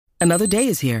Another day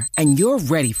is here, and you're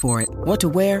ready for it. What to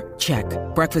wear? Check.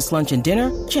 Breakfast, lunch, and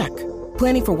dinner? Check.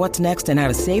 Planning for what's next and how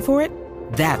to save for it?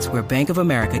 That's where Bank of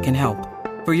America can help.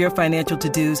 For your financial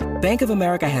to-dos, Bank of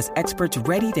America has experts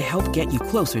ready to help get you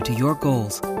closer to your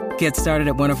goals. Get started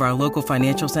at one of our local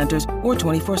financial centers or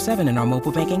 24/7 in our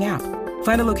mobile banking app.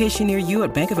 Find a location near you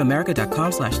at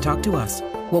bankofamerica.com/talktous.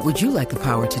 What would you like the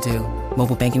power to do?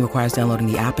 Mobile banking requires downloading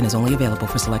the app and is only available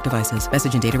for select devices.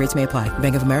 Message and data rates may apply.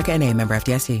 Bank of America N.A., member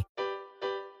FDIC.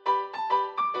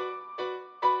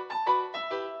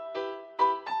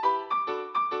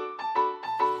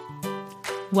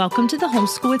 Welcome to the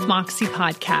Homeschool with Moxie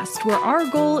podcast, where our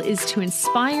goal is to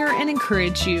inspire and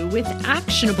encourage you with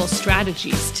actionable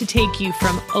strategies to take you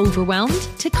from overwhelmed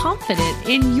to confident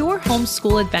in your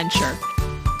homeschool adventure.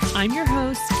 I'm your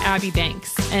host, Abby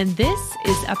Banks, and this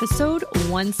is episode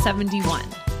 171.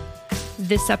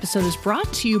 This episode is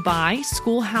brought to you by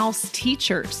Schoolhouse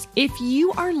Teachers. If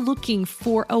you are looking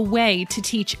for a way to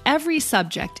teach every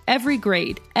subject, every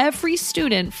grade, every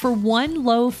student for one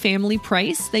low family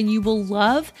price, then you will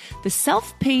love the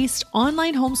self-paced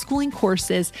online homeschooling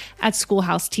courses at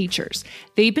Schoolhouse Teachers.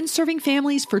 They've been serving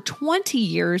families for 20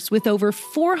 years with over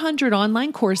 400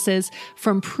 online courses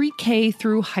from pre-K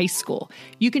through high school.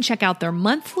 You can check out their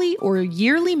monthly or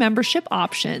yearly membership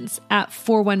options at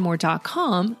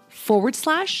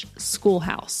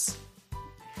 4onemore.com/schoolhouse.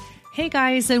 Hey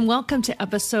guys, and welcome to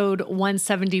episode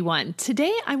 171.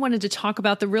 Today, I wanted to talk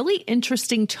about the really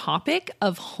interesting topic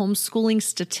of homeschooling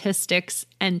statistics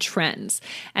and trends.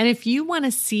 And if you want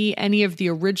to see any of the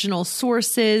original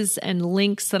sources and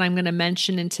links that I'm going to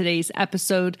mention in today's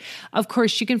episode, of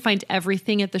course, you can find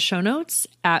everything at the show notes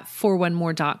at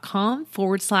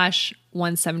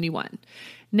 4onemore.com/171.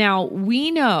 Now,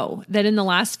 we know that in the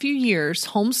last few years,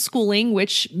 homeschooling,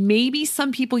 which maybe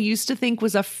some people used to think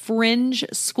was a fringe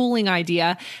schooling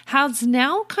idea, has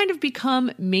now kind of become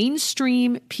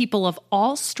mainstream. People of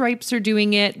all stripes are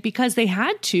doing it because they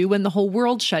had to when the whole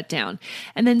world shut down.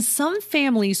 And then some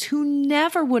families who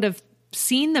never would have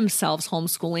seen themselves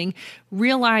homeschooling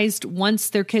realized once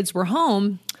their kids were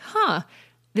home,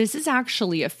 this is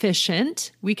actually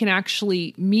efficient. We can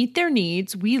actually meet their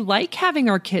needs. We like having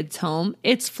our kids home.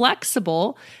 It's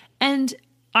flexible. And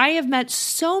I have met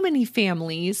so many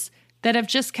families that have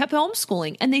just kept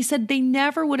homeschooling. And they said they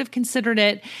never would have considered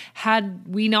it had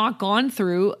we not gone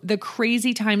through the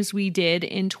crazy times we did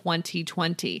in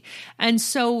 2020. And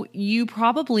so you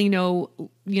probably know,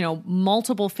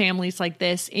 multiple families like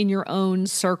this in your own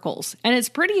circles. And it's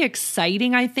pretty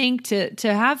exciting, I think, to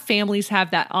have families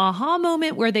have that aha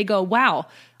moment where they go, wow,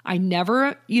 I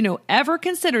never, ever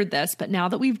considered this, but now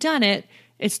that we've done it,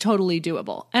 it's totally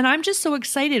doable. And I'm just so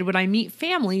excited when I meet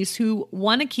families who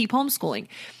want to keep homeschooling.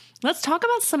 Let's talk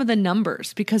about some of the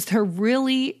numbers because they're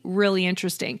really, really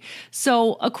interesting.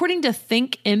 So according to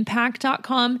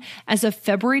thinkimpact.com, as of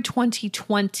February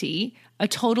 2020, a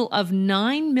total of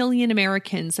 9 million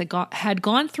Americans had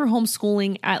gone through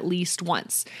homeschooling at least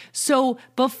once. So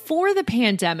before the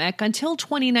pandemic, until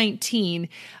 2019,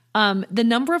 the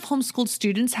number of homeschooled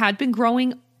students had been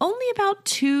growing only about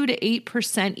 2 to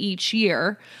 8% each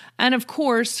year. And of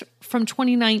course, from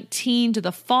 2019 to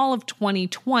the fall of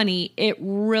 2020, it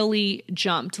really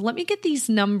jumped. Let me get these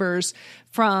numbers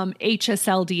from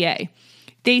HSLDA.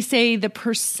 They say the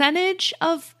percentage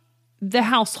of the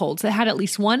households that had at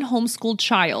least one homeschooled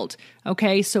child,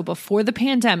 okay, so before the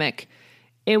pandemic,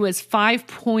 it was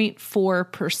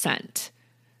 5.4%.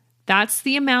 That's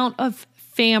the amount of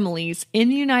families in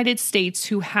the United States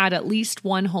who had at least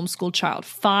one homeschooled child,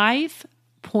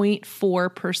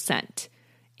 5.4%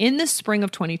 in the spring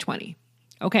of 2020.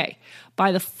 Okay,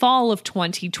 by the fall of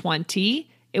 2020,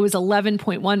 it was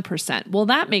 11.1%. Well,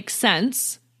 that makes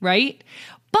sense, right?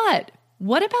 But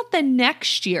what about the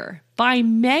next year? By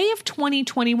May of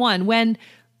 2021, when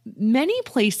many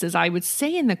places, I would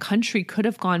say in the country, could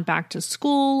have gone back to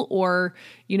school or,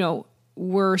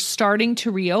 were starting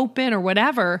to reopen or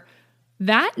whatever,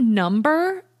 that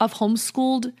number of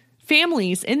homeschooled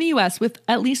families in the U.S. with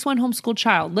at least one homeschooled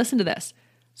child, listen to this.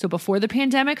 So before the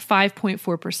pandemic,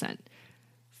 5.4%.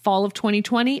 Fall of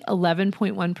 2020,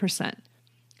 11.1%.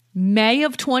 May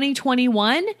of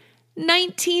 2021,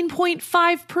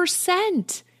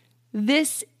 19.5%.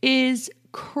 This is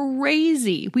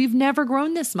crazy. We've never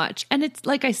grown this much. And it's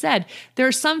like I said, there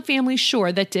are some families,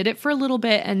 sure, that did it for a little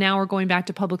bit and now are going back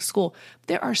to public school.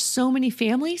 There are so many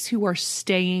families who are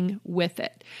staying with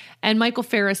it. And Michael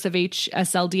Ferris of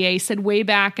HSLDA said way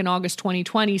back in August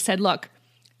 2020, said, look,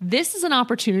 this is an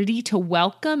opportunity to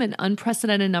welcome an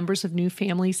unprecedented numbers of new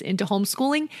families into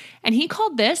homeschooling. And he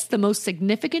called this the most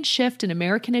significant shift in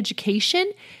American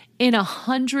education in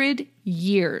 100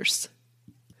 years.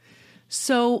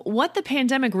 So what the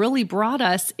pandemic really brought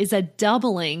us is a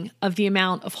doubling of the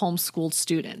amount of homeschooled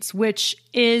students, which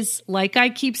is, like I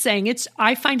keep saying,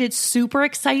 I find it super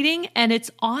exciting, and it's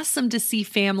awesome to see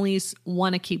families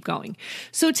want to keep going.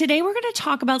 So today we're going to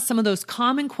talk about some of those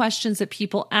common questions that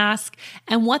people ask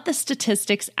and what the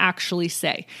statistics actually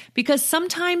say. Because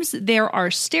sometimes there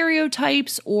are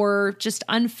stereotypes or just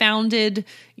unfounded,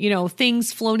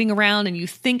 things floating around and you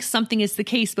think something is the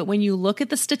case, but when you look at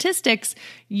the statistics,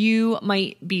 you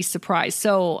might be surprised.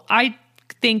 So I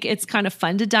think it's kind of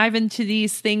fun to dive into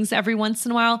these things every once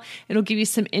in a while. It'll give you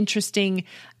some interesting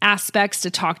aspects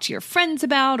to talk to your friends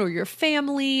about, or your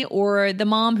family, or the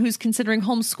mom who's considering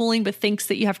homeschooling but thinks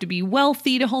that you have to be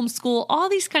wealthy to homeschool, all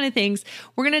these kind of things.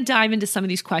 We're going to dive into some of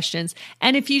these questions.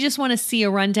 And if you just want to see a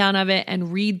rundown of it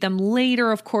and read them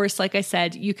later, of course, like I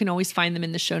said, you can always find them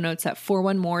in the show notes at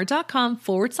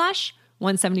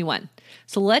 41more.com/171.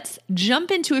 So let's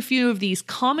jump into a few of these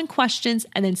common questions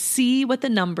and then see what the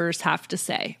numbers have to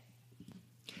say.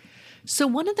 So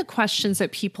one of the questions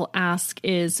that people ask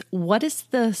is, what is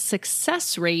the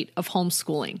success rate of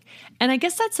homeschooling? And I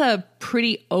guess that's a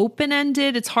pretty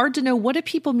open-ended. It's hard to know, what do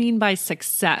people mean by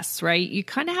success, right? You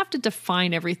kind of have to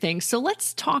define everything. So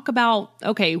let's talk about,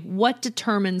 okay, what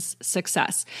determines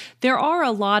success? There are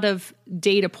a lot of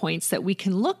data points that we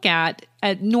can look at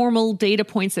normal data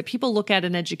points that people look at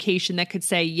in education that could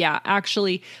say, yeah,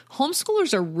 actually,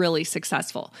 homeschoolers are really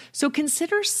successful. So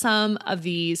consider some of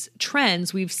these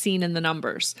trends we've seen in the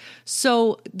numbers.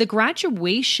 So the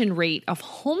graduation rate of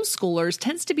homeschoolers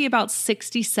tends to be about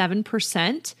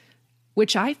 67%,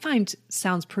 which I find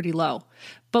sounds pretty low.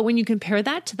 But when you compare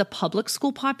that to the public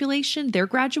school population, their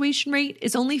graduation rate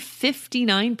is only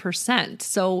 59%.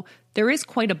 So there is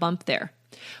quite a bump there.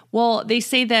 Well, they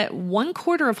say that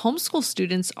 1/4 of homeschool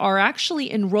students are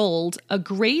actually enrolled a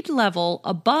grade level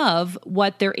above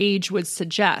what their age would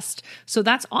suggest. So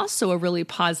that's also a really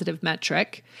positive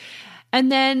metric.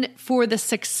 And then for the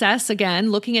success,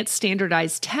 again, looking at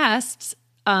standardized tests,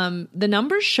 the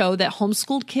numbers show that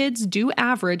homeschooled kids do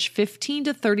average 15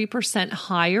 to 30%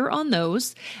 higher on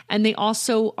those, and they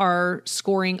also are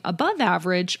scoring above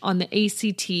average on the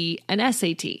ACT and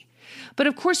SAT. But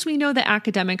of course, we know that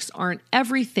academics aren't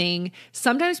everything.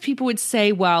 Sometimes people would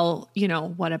say, well,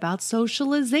 what about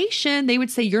socialization? They would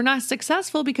say you're not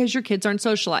successful because your kids aren't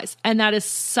socialized. And that is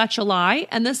such a lie.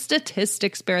 And the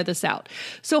statistics bear this out.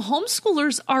 So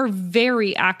homeschoolers are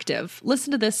very active.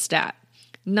 Listen to this stat.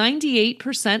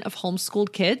 98% of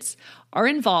homeschooled kids are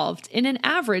involved in an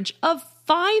average of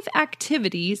 5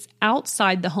 activities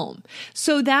outside the home.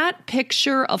 So that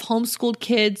picture of homeschooled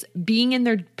kids being in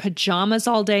their pajamas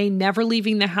all day, never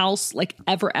leaving the house like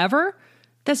ever,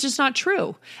 that's just not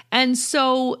true. And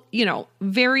so,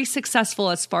 very successful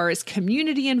as far as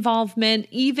community involvement,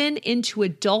 even into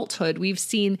adulthood. We've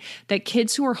seen that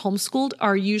kids who are homeschooled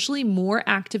are usually more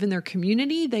active in their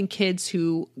community than kids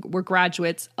who were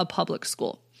graduates of public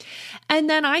school. And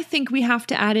then I think we have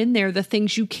to add in there the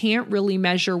things you can't really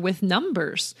measure with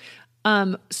numbers.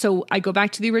 So I go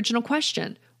back to the original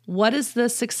question. What is the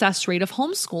success rate of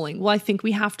homeschooling? Well, I think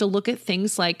we have to look at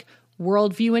things like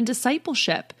worldview and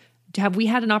discipleship. Have we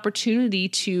had an opportunity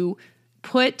to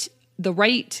put the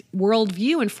right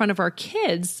worldview in front of our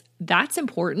kids? That's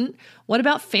important. What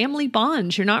about family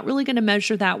bonds? You're not really going to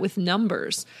measure that with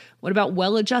numbers. What about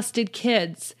well-adjusted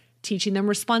kids? Teaching them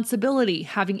responsibility,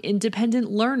 having independent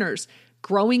learners,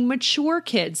 growing mature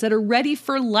kids that are ready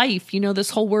for life. This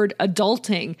whole word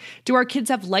adulting. Do our kids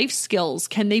have life skills?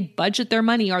 Can they budget their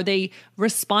money? Are they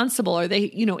responsible? Are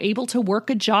they, able to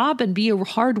work a job and be a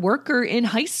hard worker in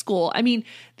high school? I mean,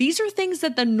 these are things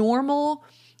that the normal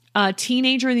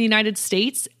teenager in the United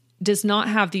States does not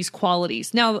have these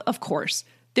qualities. Now, of course,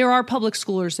 there are public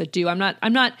schoolers that do. I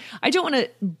don't want to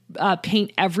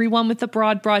paint everyone with a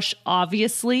broad brush,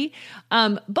 obviously.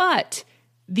 But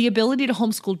the ability to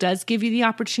homeschool does give you the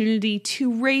opportunity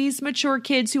to raise mature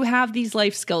kids who have these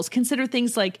life skills. Consider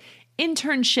things like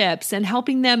internships and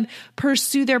helping them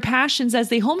pursue their passions as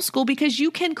they homeschool, because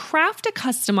you can craft a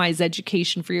customized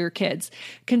education for your kids.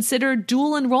 Consider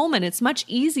dual enrollment. It's much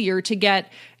easier to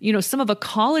get, some of a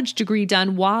college degree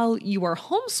done while you are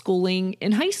homeschooling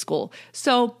in high school.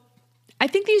 So I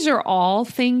think these are all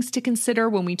things to consider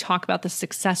when we talk about the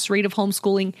success rate of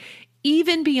homeschooling,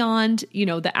 even beyond,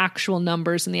 the actual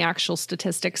numbers and the actual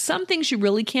statistics. Some things you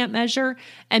really can't measure,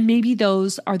 and maybe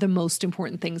those are the most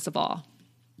important things of all.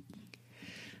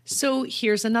 So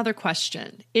here's another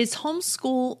question. Is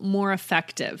homeschool more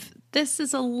effective? This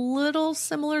is a little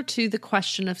similar to the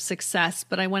question of success,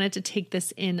 but I wanted to take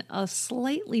this in a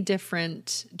slightly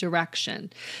different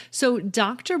direction. So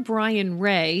Dr. Brian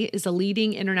Ray is a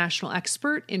leading international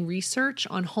expert in research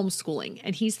on homeschooling,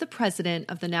 and he's the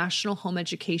president of the National Home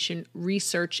Education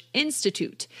Research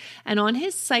Institute. And on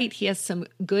his site, he has some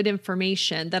good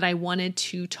information that I wanted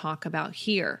to talk about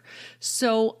here.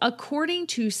 So according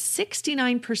to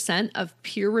 69% of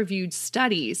peer-reviewed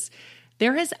studies,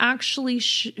 there has actually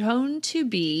shown to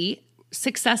be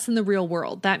success in the real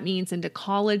world. That means into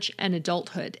college and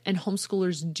adulthood. And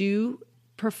homeschoolers do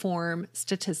perform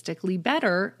statistically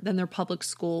better than their public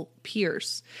school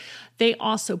peers. They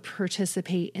also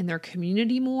participate in their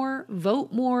community more,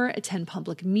 vote more, attend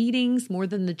public meetings more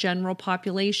than the general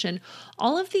population.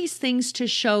 All of these things to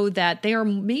show that they are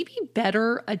maybe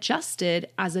better adjusted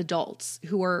as adults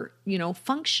who are,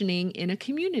 functioning in a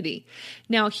community.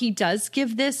 Now, he does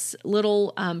give this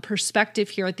little perspective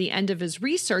here at the end of his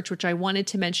research, which I wanted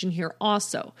to mention here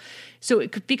also. So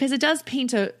because it does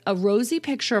paint a rosy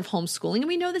picture of homeschooling, and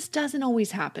we know this doesn't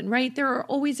always happen, right? There are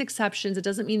always exceptions. It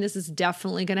doesn't mean this is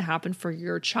definitely going to happen for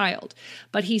your child.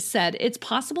 But he said, it's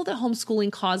possible that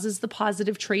homeschooling causes the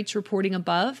positive traits reporting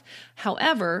above.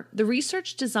 However, the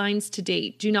research designs to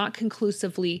date do not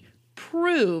conclusively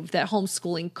prove that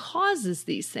homeschooling causes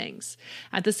these things.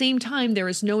 At the same time, there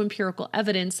is no empirical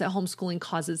evidence that homeschooling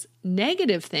causes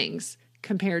negative things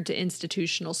compared to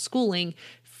institutional schooling.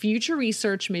 Future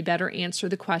research may better answer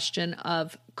the question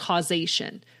of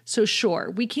causation. So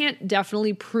sure, we can't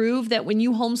definitely prove that when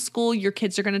you homeschool, your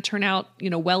kids are going to turn out,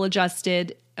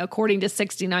 well-adjusted, according to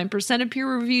 69% of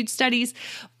peer-reviewed studies,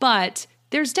 but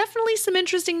there's definitely some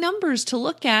interesting numbers to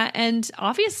look at, and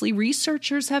obviously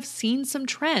researchers have seen some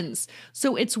trends.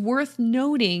 So it's worth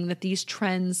noting that these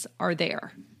trends are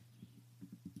there.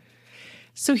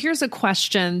 So here's a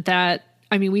question that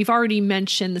we've already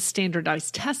mentioned the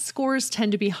standardized test scores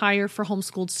tend to be higher for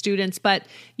homeschooled students, but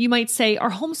you might say,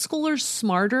 are homeschoolers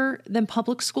smarter than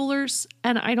public schoolers?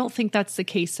 And I don't think that's the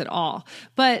case at all.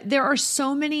 But there are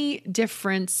so many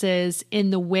differences in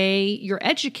the way you're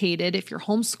educated if you're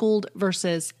homeschooled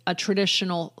versus a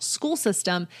traditional school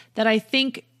system that I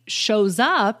think shows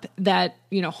up that,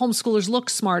 homeschoolers look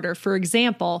smarter. For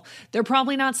example, they're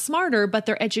probably not smarter, but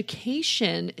their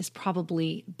education is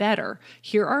probably better.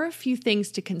 Here are a few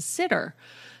things to consider.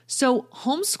 So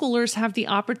homeschoolers have the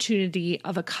opportunity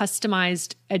of a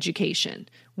customized education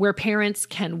where parents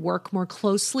can work more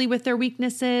closely with their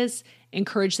weaknesses,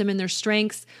 encourage them in their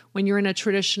strengths. When you're in a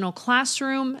traditional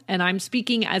classroom, and I'm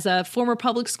speaking as a former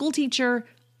public school teacher,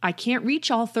 I can't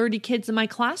reach all 30 kids in my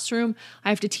classroom. I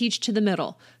have to teach to the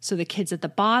middle. So the kids at the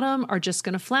bottom are just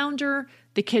going to flounder.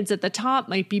 The kids at the top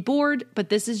might be bored, but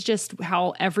this is just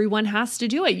how everyone has to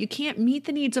do it. You can't meet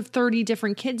the needs of 30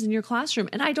 different kids in your classroom.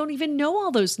 And I don't even know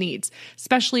all those needs,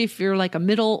 especially if you're like a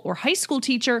middle or high school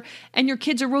teacher and your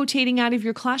kids are rotating out of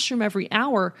your classroom every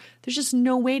hour. There's just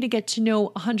no way to get to know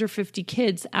 150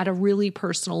 kids at a really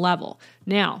personal level.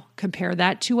 Now, compare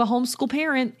that to a homeschool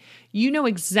parent. You know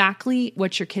exactly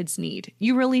what your kids need.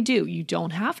 You really do. You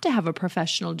don't have to have a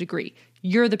professional degree.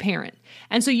 You're the parent.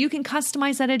 And so you can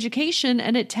customize that education,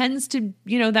 and it tends to,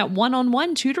 that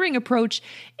one-on-one tutoring approach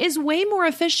is way more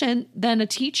efficient than a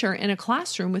teacher in a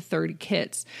classroom with 30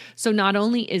 kids. So not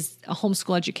only is a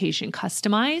homeschool education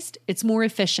customized, it's more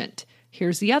efficient.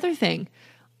 Here's the other thing.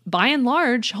 By and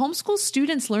large, homeschool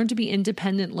students learn to be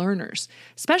independent learners,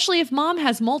 especially if mom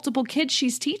has multiple kids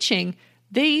she's teaching.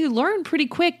 They learn pretty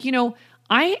quick.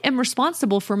 I am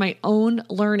responsible for my own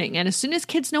learning. And as soon as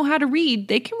kids know how to read,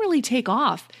 they can really take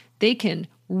off.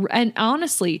 And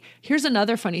honestly, here's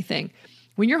another funny thing.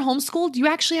 When you're homeschooled, you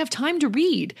actually have time to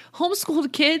read.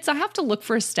 Homeschooled kids, I have to look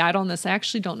for a stat on this. I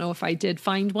actually don't know if I did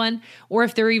find one or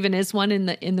if there even is one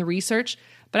in the research.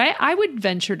 But I would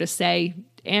venture to say,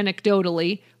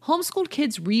 anecdotally, homeschooled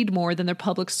kids read more than their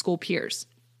public school peers.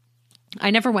 I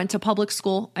never went to public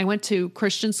school. I went to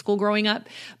Christian school growing up,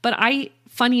 but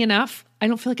funny enough, I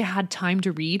don't feel like I had time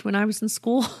to read when I was in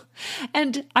school.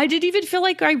 And I didn't even feel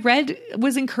like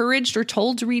was encouraged or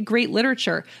told to read great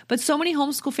literature. But so many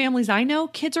homeschool families I know,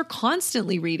 kids are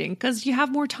constantly reading because you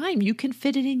have more time. You can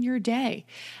fit it in your day.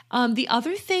 The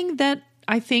other thing that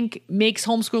I think makes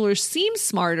homeschoolers seem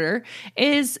smarter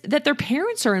is that their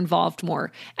parents are involved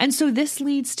more. And so this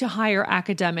leads to higher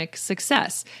academic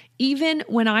success. even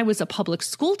when I was a public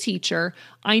school teacher,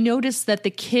 I noticed that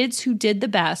the kids who did the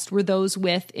best were those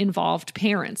with involved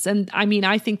parents. And I mean,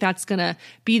 I think that's going to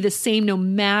be the same no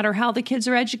matter how the kids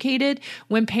are educated.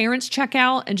 When parents check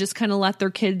out and just kind of let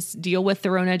their kids deal with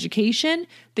their own education,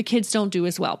 the kids don't do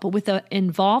as well. But with an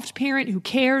involved parent who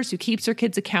cares, who keeps their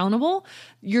kids accountable,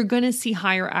 you're going to see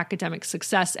higher academic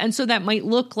success. And so that might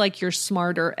look like you're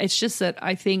smarter. It's just that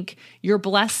I think you're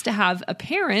blessed to have a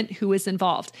parent who is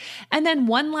involved. And then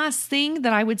one last thing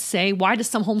that I would say, why do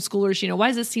some homeschoolers, why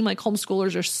does it seem like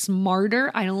homeschoolers are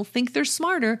smarter? I don't think they're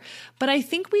smarter, but I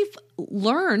think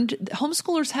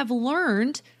homeschoolers have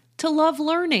learned to love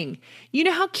learning. You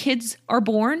know how kids are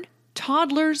born?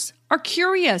 Toddlers are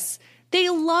curious. They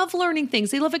love learning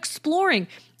things. They love exploring.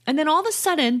 And then all of a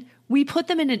sudden, we put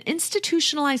them in an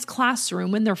institutionalized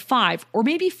classroom when they're 5 or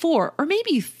maybe 4 or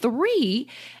maybe 3,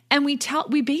 and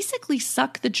we basically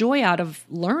suck the joy out of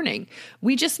learning.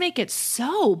 We just make it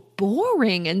so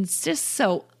boring and it's just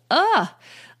so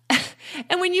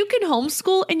And when you can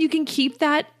homeschool and you can keep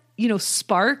that,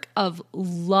 spark of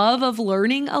love of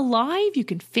learning alive, you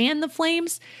can fan the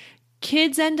flames.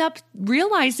 Kids end up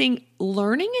realizing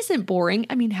learning isn't boring.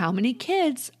 I mean, how many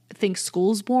kids think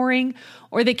school's boring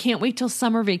or they can't wait till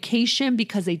summer vacation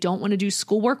because they don't want to do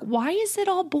schoolwork? Why is it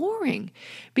all boring?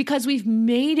 Because we've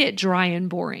made it dry and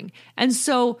boring. And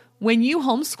so when you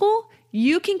homeschool,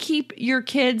 you can keep your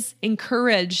kids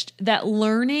encouraged that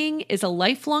learning is a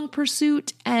lifelong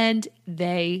pursuit and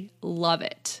they love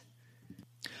it.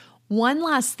 One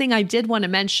last thing I did want to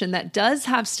mention that does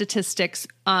have statistics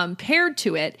paired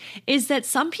to it is that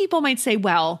some people might say,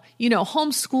 well,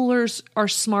 homeschoolers are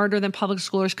smarter than public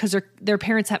schoolers because their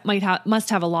parents must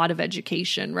have a lot of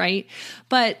education, right?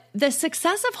 But the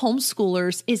success of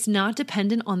homeschoolers is not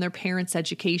dependent on their parents'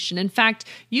 education. In fact,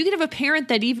 you could have a parent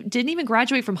that didn't even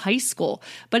graduate from high school,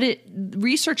 but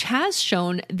research has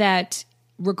shown that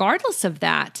regardless of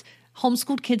that,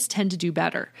 homeschooled kids tend to do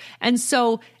better. And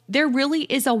so there really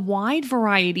is a wide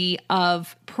variety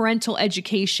of parental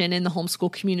education in the homeschool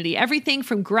community. Everything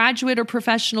from graduate or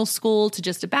professional school to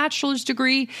just a bachelor's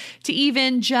degree to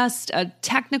even just a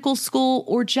technical school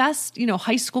or just,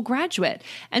 high school graduate.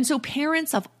 And so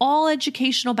parents of all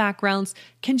educational backgrounds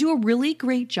can do a really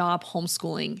great job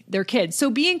homeschooling their kids. So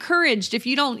be encouraged if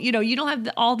you don't have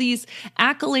all these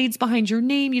accolades behind your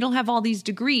name, you don't have all these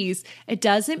degrees. It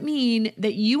doesn't mean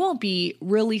that you won't be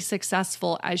really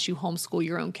successful as you homeschool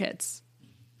your own kids.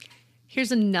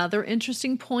 Here's another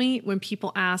interesting point when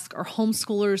people ask, are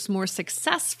homeschoolers more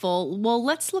successful? Well,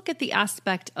 let's look at the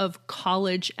aspect of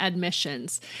college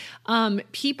admissions.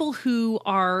 People who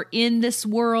are in this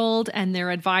world and their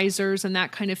advisors and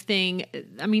that kind of thing,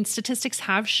 I mean, statistics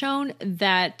have shown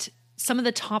that some of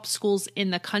the top schools in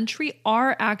the country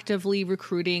are actively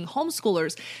recruiting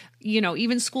homeschoolers.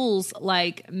 Even schools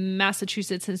like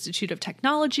Massachusetts Institute of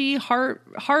Technology,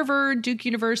 Harvard, Duke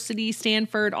University,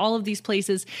 Stanford, all of these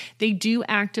places, they do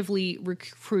actively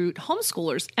recruit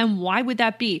homeschoolers. And why would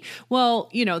that be? Well,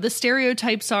 the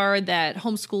stereotypes are that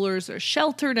homeschoolers are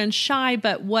sheltered and shy,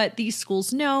 but what these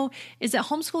schools know is that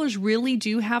homeschoolers really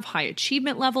do have high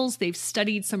achievement levels. They've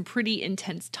studied some pretty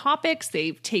intense topics.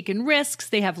 They've taken risks.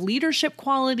 They have leadership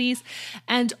qualities.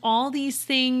 And all these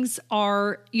things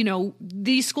are,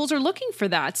 these schools are looking for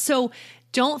that. So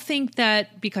don't think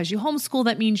that because you homeschool,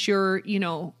 that means you're,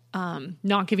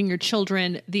 not giving your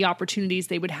children the opportunities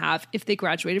they would have if they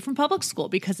graduated from public school,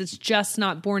 because it's just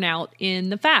not borne out in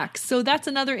the facts. So that's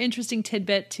another interesting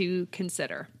tidbit to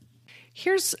consider.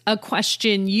 Here's a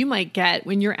question you might get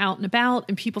when you're out and about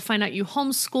and people find out you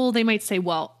homeschool. They might say,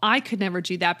 well, I could never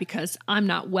do that because I'm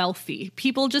not wealthy.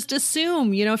 People just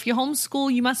assume, if you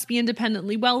homeschool, you must be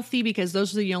independently wealthy because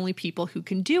those are the only people who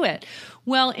can do it.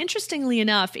 Well, interestingly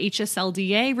enough,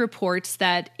 HSLDA reports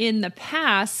that in the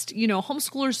past,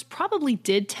 homeschoolers probably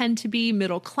did tend to be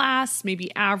middle class,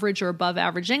 maybe average or above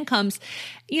average incomes.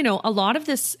 A lot of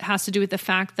this has to do with the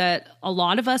fact that a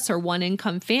lot of us are one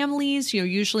income families.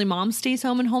 Usually mom stays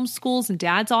home and homeschools and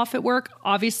dad's off at work.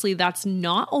 Obviously, that's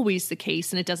not always the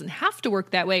case, and it doesn't have to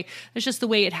work that way. It's just the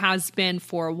way it has been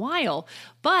for a while.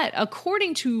 But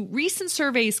according to recent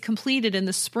surveys completed in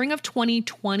the spring of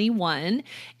 2021,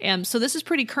 so this is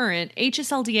pretty current,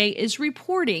 HSLDA is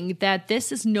reporting that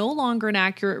this is no longer an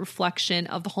accurate reflection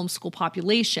of the homeschool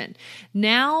population.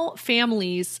 Now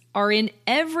families are in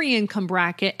every income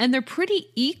bracket and they're pretty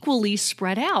equally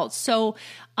spread out. So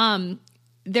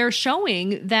they're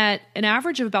showing that an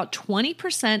average of about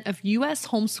 20% of U.S.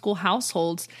 homeschool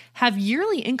households have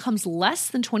yearly incomes less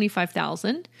than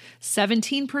 $25,000.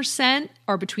 17%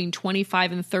 are between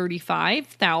 $25,000 and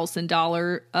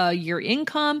 $35,000 a year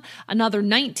income. Another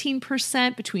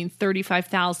 19% between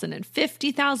 $35,000 and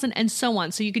 $50,000, and so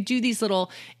on. So you could do these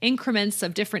little increments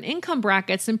of different income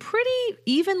brackets and pretty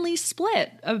evenly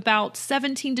split, about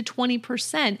 17 to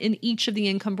 20% in each of the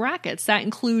income brackets. That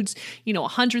includes,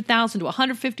 $100,000 to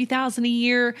 $150,000 a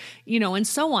year, and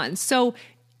so on. So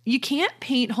you can't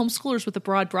paint homeschoolers with a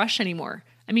broad brush anymore.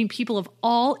 I mean, people of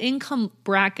all income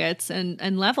brackets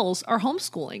and levels are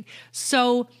homeschooling.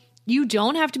 So you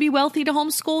don't have to be wealthy to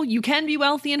homeschool. You can be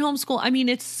wealthy and homeschool. I mean,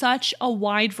 it's such a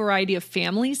wide variety of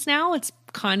families now. It's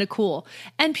kind of cool.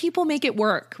 And people make it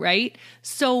work, right?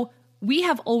 So we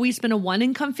have always been a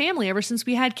one-income family ever since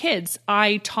we had kids.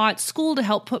 I taught school to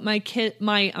help put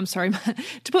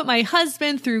to put my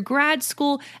husband through grad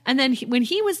school. And then when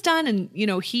he was done and,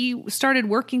 he started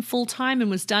working full-time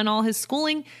and was done all his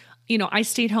schooling, I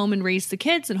stayed home and raised the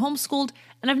kids and homeschooled,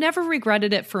 and I've never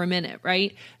regretted it for a minute,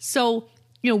 right? So,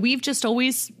 we've just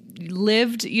always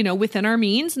lived, within our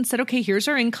means and said, okay, here's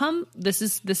our income. This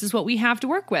is what we have to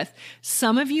work with.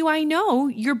 Some of you, I know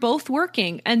you're both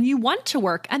working and you want to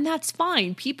work, and that's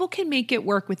fine. People can make it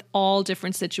work with all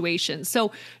different situations.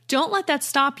 So don't let that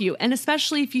stop you. And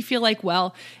especially if you feel like,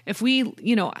 well, if we,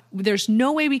 there's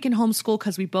no way we can homeschool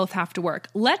because we both have to work.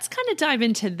 Let's kind of dive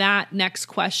into that next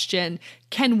question.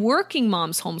 Can working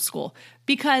moms homeschool?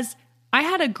 Because I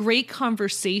had a great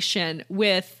conversation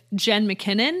with Jen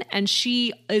McKinnon, and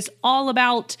she is all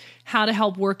about how to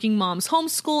help working moms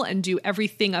homeschool and do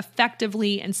everything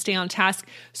effectively and stay on task.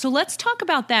 So let's talk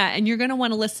about that. And you're going to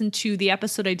want to listen to the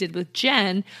episode I did with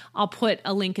Jen. I'll put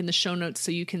a link in the show notes so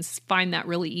you can find that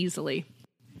really easily.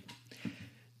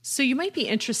 So you might be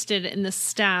interested in the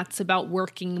stats about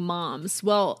working moms.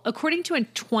 Well, according to a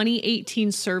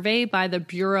 2018 survey by the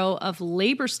Bureau of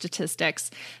Labor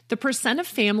Statistics, the percent of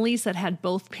families that had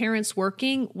both parents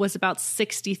working was about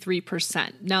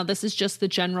 63%. Now, this is just the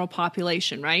general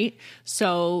population, right?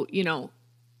 So,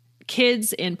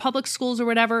 kids in public schools or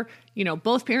whatever,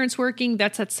 both parents working,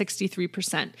 that's at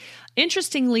 63%.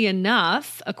 Interestingly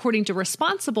enough, according to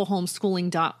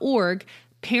responsiblehomeschooling.org,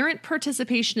 parent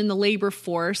participation in the labor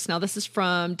force, now this is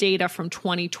from data from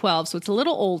 2012, so it's a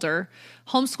little older.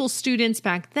 Homeschool students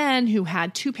back then who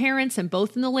had two parents and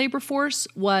both in the labor force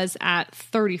was at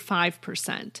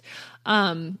 35%.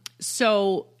 And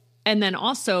then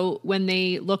also when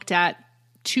they looked at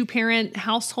two-parent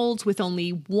households with only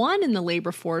one in the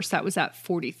labor force, that was at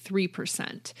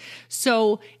 43%.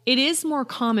 So it is more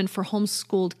common for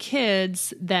homeschooled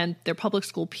kids than their public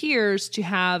school peers to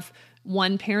have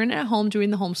one parent at home doing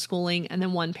the homeschooling and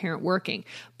then one parent working.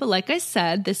 But like I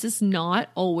said, this is not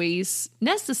always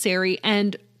necessary.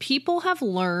 And people have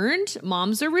learned,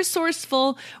 moms are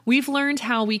resourceful. We've learned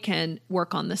how we can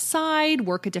work on the side,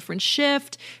 work a different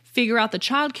shift, figure out the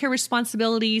childcare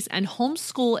responsibilities, and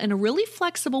homeschool in a really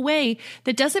flexible way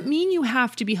that doesn't mean you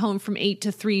have to be home from 8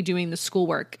 to 3 doing the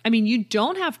schoolwork. I mean, you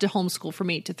don't have to homeschool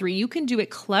from 8 to 3. You can do it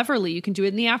cleverly. You can do it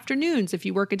in the afternoons. If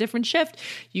you work a different shift,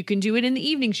 you can do it in the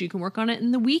evenings. You can work on it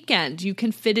in the weekend. You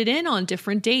can fit it in on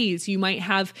different days. You might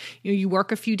have, you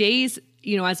work a few days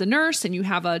as a nurse and you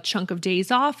have a chunk of days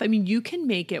off. I mean, you can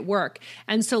make it work.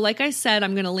 And so, like I said,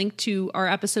 I'm going to link to our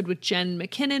episode with Jen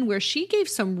McKinnon, where she gave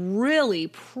some really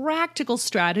practical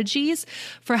strategies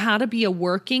for how to be a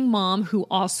working mom who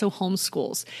also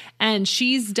homeschools. And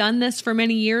she's done this for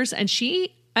many years. And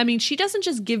she doesn't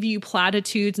just give you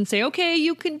platitudes and say, okay,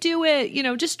 you can do it,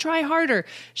 just try harder.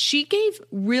 She gave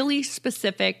really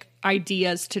specific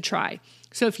ideas to try.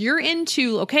 So if you're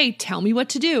into, okay, tell me what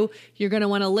to do, you're going to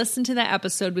want to listen to that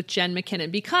episode with Jen McKinnon,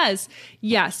 because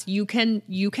yes, you can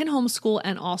homeschool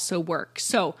and also work.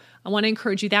 So I want to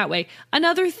encourage you that way.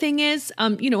 Another thing is,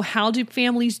 how do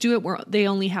families do it where they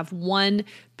only have one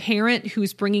parent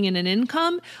who's bringing in an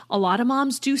income? A lot of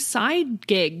moms do side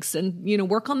gigs and,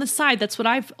 work on the side. That's what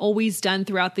I've always done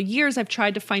throughout the years. I've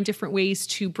tried to find different ways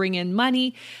to bring in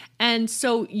money. And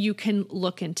so you can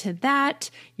look into that.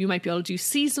 You might be able to do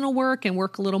seasonal work and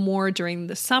work a little more during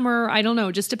the summer. I don't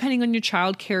know, just depending on your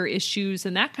childcare issues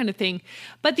and that kind of thing.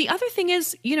 But the other thing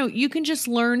is, you can just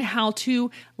learn how to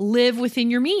live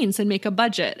within your means and make a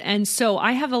budget. And so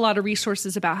I have a lot of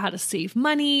resources about how to save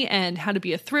money and how to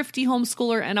be a thrifty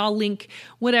homeschooler. And I'll link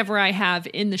whatever I have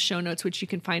in the show notes, which you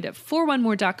can find at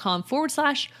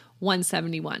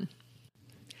 4onemore.com/171.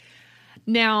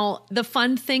 Now, the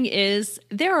fun thing is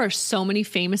there are so many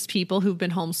famous people who've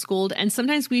been homeschooled, and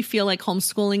sometimes we feel like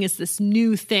homeschooling is this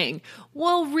new thing.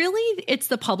 Well, really, it's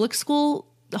the public school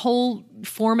whole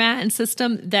format and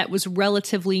system that was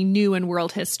relatively new in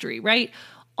world history, right?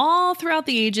 All throughout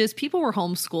the ages, people were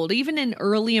homeschooled. Even in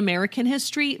early American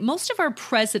history, most of our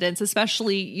presidents,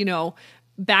 especially,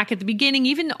 back at the beginning,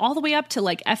 even all the way up to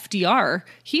like FDR,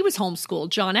 he was homeschooled.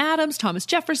 John Adams, Thomas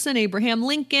Jefferson, Abraham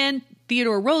Lincoln,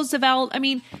 Theodore Roosevelt. I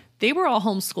mean, they were all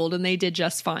homeschooled and they did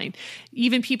just fine.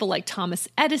 Even people like Thomas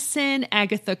Edison,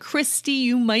 Agatha Christie,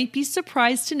 you might be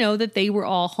surprised to know that they were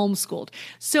all homeschooled.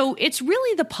 So it's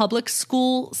really the public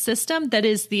school system that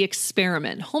is the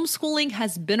experiment. Homeschooling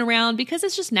has been around because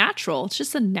it's just natural. It's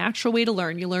just a natural way to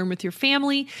learn. You learn with your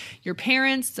family, your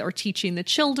parents are teaching the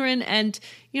children, and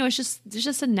it's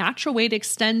just a natural way to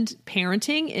extend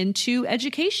parenting into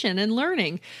education and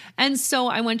learning. And so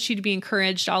I want you to be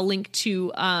encouraged. I'll link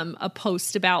to a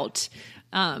post about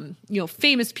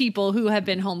famous people who have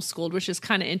been homeschooled, which is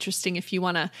kind of interesting if you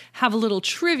want to have a little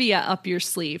trivia up your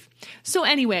sleeve. So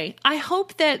anyway, I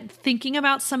hope that thinking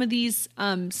about some of these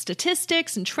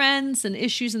statistics and trends and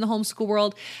issues in the homeschool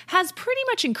world has pretty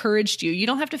much encouraged you. You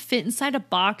don't have to fit inside a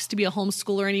box to be a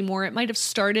homeschooler anymore. It might have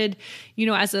started,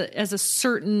 as a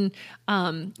certain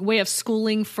way of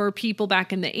schooling for people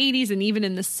back in the 80s and even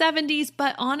in the 70s.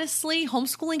 But honestly,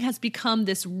 homeschooling has become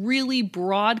this really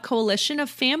broad coalition of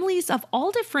families of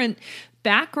all different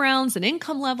backgrounds and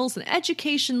income levels and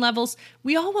education levels.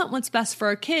 We all want what's best for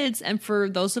our kids. And for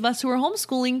those of us who are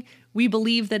homeschooling, we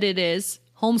believe that it is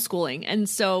homeschooling. And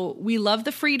so we love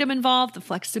the freedom involved, the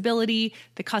flexibility,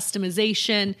 the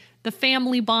customization, the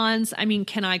family bonds. I mean,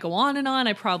 can I go on and on?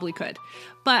 I probably could.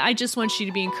 But I just want you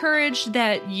to be encouraged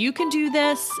that you can do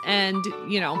this and,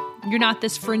 you're not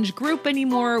this fringe group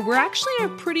anymore. We're actually a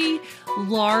pretty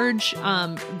large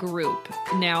group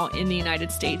now in the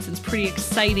United States. It's pretty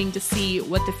exciting to see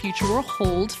what the future will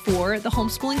hold for the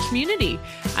homeschooling community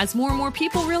as more and more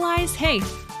people realize, hey,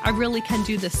 I really can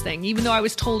do this thing. Even though I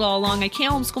was told all along I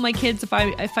can't homeschool my kids if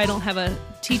I don't have a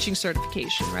teaching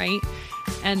certification, right?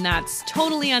 And that's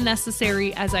totally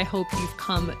unnecessary, as I hope you've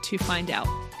come to find out.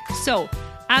 So,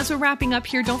 as we're wrapping up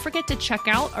here, don't forget to check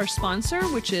out our sponsor,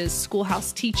 which is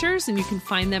Schoolhouse Teachers, and you can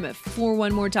find them at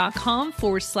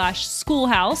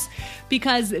 411more.com/schoolhouse,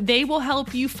 because they will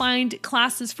help you find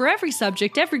classes for every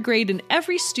subject, every grade, and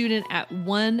every student at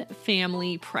one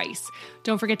family price.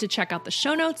 Don't forget to check out the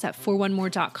show notes at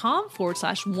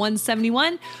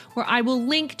 411more.com/171, where I will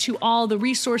link to all the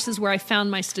resources where I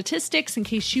found my statistics in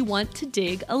case you want to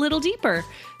dig a little deeper.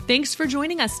 Thanks for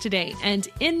joining us today, and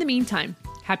in the meantime,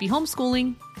 happy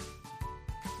homeschooling.